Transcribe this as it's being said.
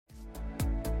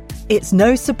It's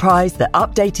no surprise that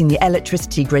updating the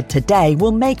electricity grid today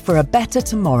will make for a better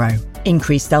tomorrow.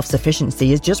 Increased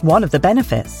self-sufficiency is just one of the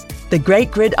benefits. The Great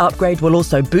Grid Upgrade will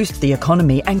also boost the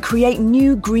economy and create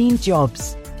new green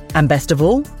jobs. And best of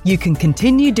all, you can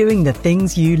continue doing the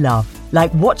things you love,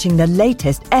 like watching the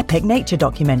latest epic nature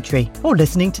documentary or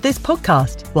listening to this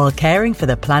podcast while caring for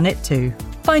the planet too.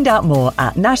 Find out more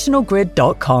at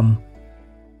nationalgrid.com.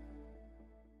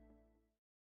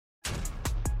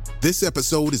 This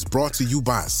episode is brought to you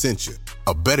by Essentia.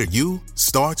 A better you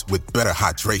starts with better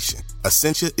hydration.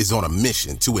 Essentia is on a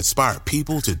mission to inspire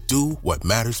people to do what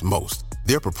matters most.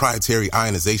 Their proprietary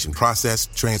ionization process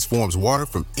transforms water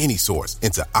from any source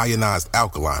into ionized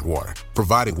alkaline water,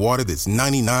 providing water that's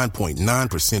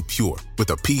 99.9% pure with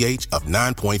a pH of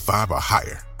 9.5 or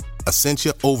higher.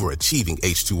 Essentia overachieving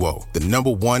H2O, the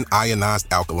 #1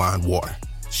 ionized alkaline water.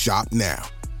 Shop now.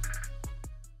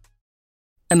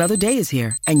 Another day is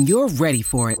here, and you're ready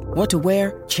for it. What to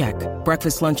wear? Check.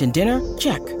 Breakfast, lunch, and dinner?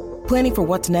 Check. Planning for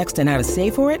what's next and how to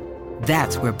save for it?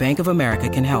 That's where Bank of America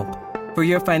can help. For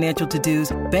your financial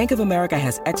to-dos, Bank of America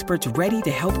has experts ready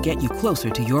to help get you closer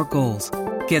to your goals.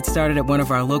 Get started at one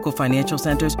of our local financial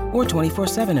centers or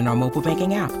 24/7 in our mobile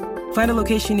banking app. Find a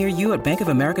location near you at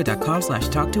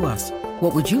bankofamerica.com/talktous.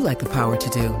 What would you like the power to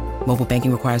do? Mobile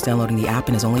banking requires downloading the app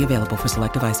and is only available for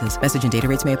select devices. Message and data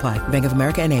rates may apply. Bank of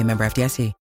America NA, member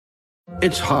FDIC.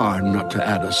 It's hard not to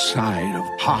add a side of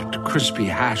hot, crispy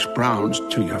hash browns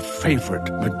to your favorite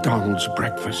McDonald's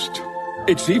breakfast.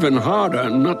 It's even harder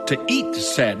not to eat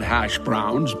said hash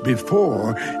browns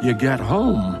before you get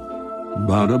home.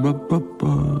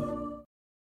 Ba-da-ba-ba-ba.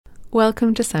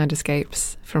 Welcome to Sound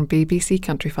Escapes from BBC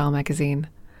Countryfile magazine.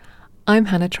 I'm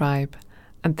Hannah Tribe,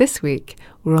 and this week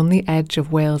we're on the edge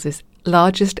of Wales's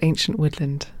largest ancient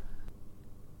woodland.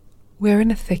 We're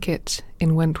in a thicket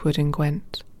in Wentwood in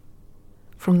Gwent.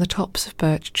 From the tops of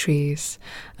birch trees,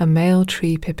 a male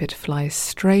tree pipit flies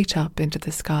straight up into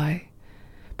the sky,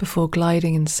 before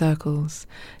gliding in circles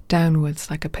downwards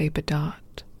like a paper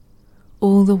dart,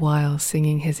 all the while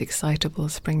singing his excitable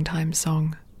springtime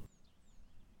song.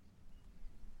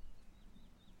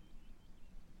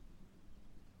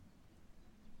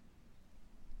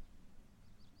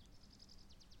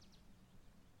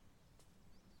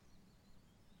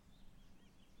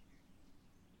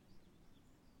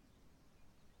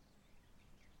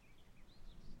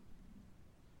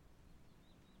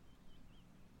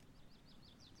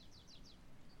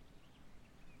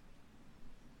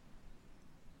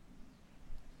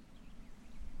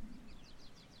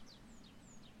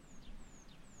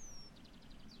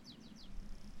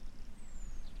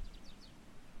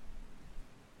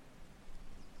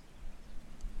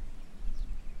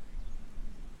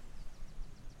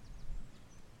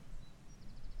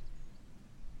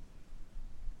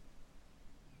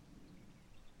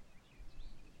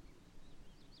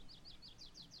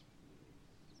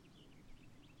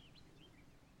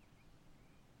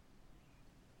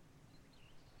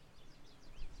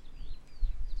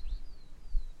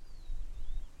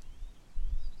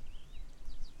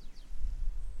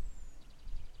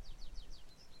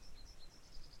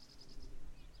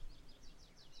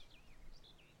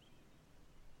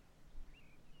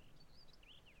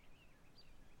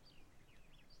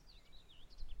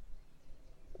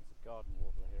 Garden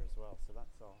warbler here as well, so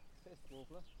that's our 5th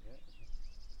warbler. Yeah.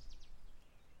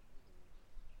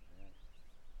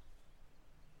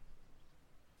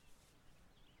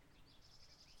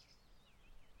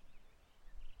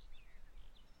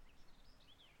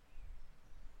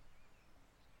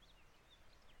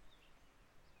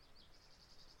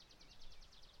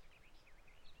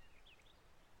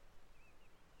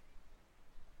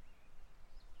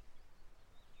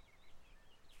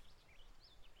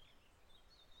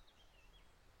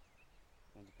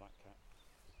 And a black cat.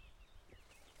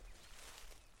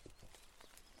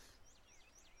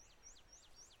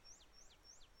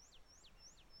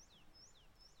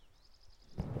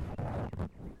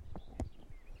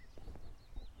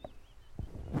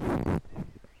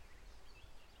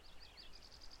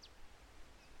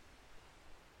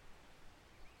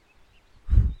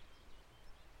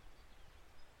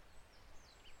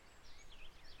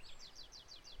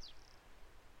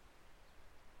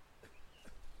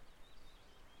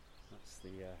 That's the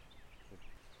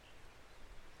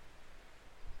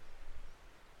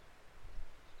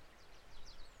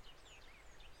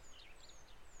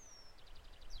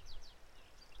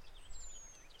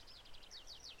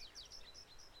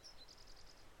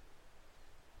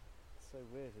so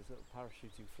weird, his little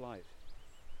parachuting flight.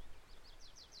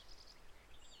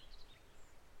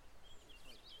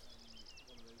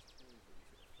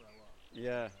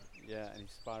 Yeah, and he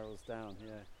spirals down.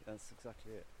 Yeah, that's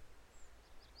exactly it.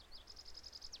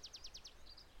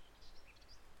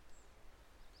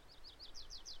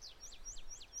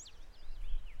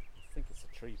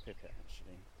 tree picket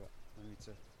actually, but I need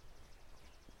to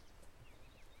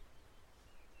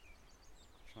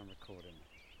try and record him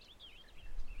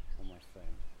on my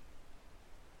phone.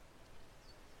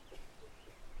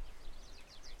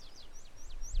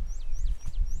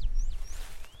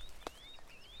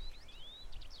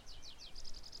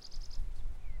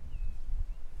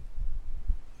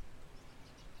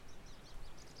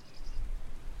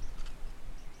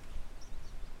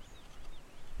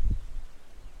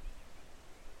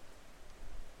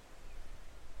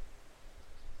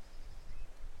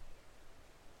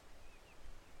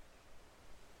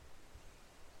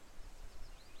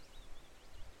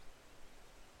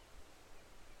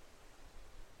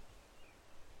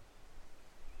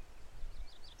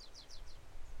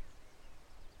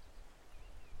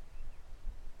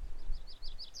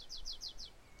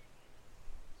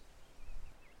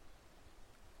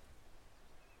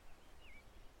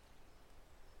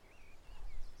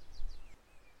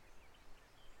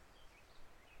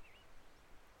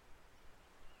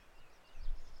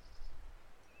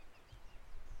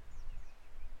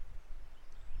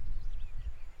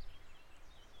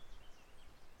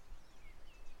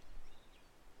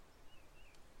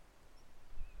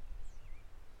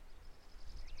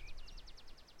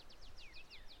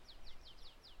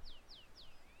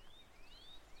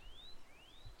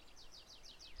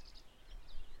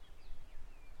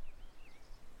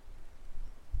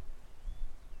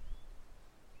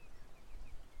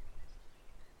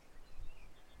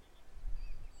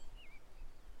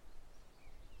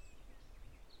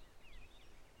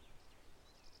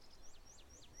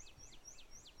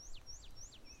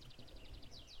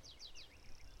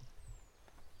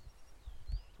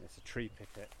 It's a tree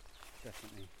picket,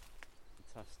 definitely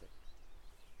fantastic.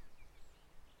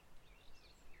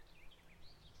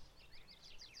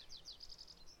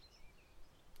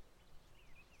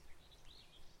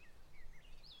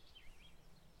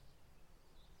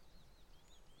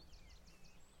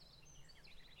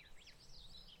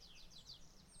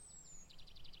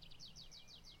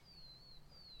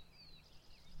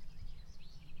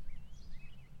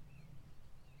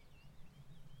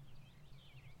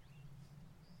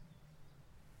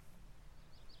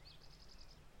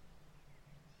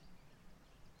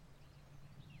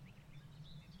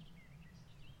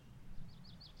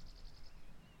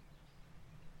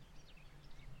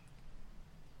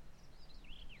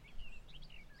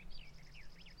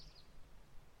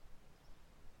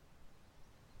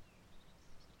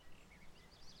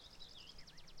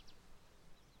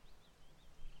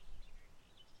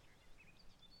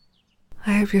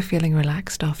 I hope you're feeling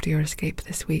relaxed after your escape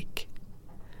this week.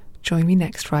 Join me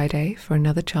next Friday for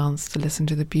another chance to listen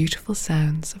to the beautiful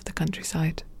sounds of the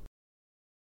countryside.